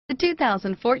The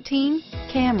 2014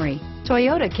 Camry.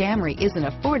 Toyota Camry is an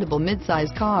affordable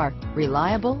midsize car,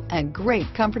 reliable and great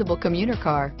comfortable commuter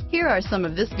car. Here are some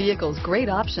of this vehicle's great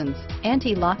options: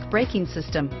 anti-lock braking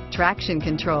system, traction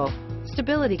control,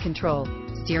 stability control,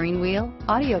 steering wheel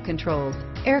audio controls,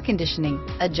 air conditioning,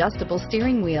 adjustable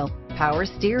steering wheel, power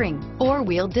steering,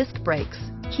 four-wheel disc brakes,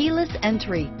 keyless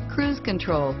entry, cruise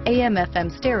control,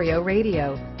 AM/FM stereo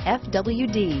radio,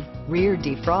 FWD, rear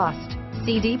defrost,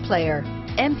 CD player,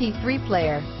 MP3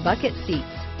 player, bucket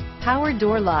seats, power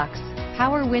door locks,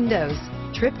 power windows,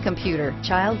 trip computer,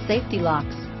 child safety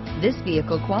locks. This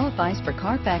vehicle qualifies for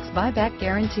Carfax buyback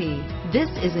guarantee. This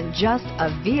isn't just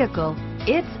a vehicle,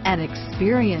 it's an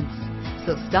experience.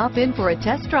 So stop in for a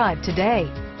test drive today.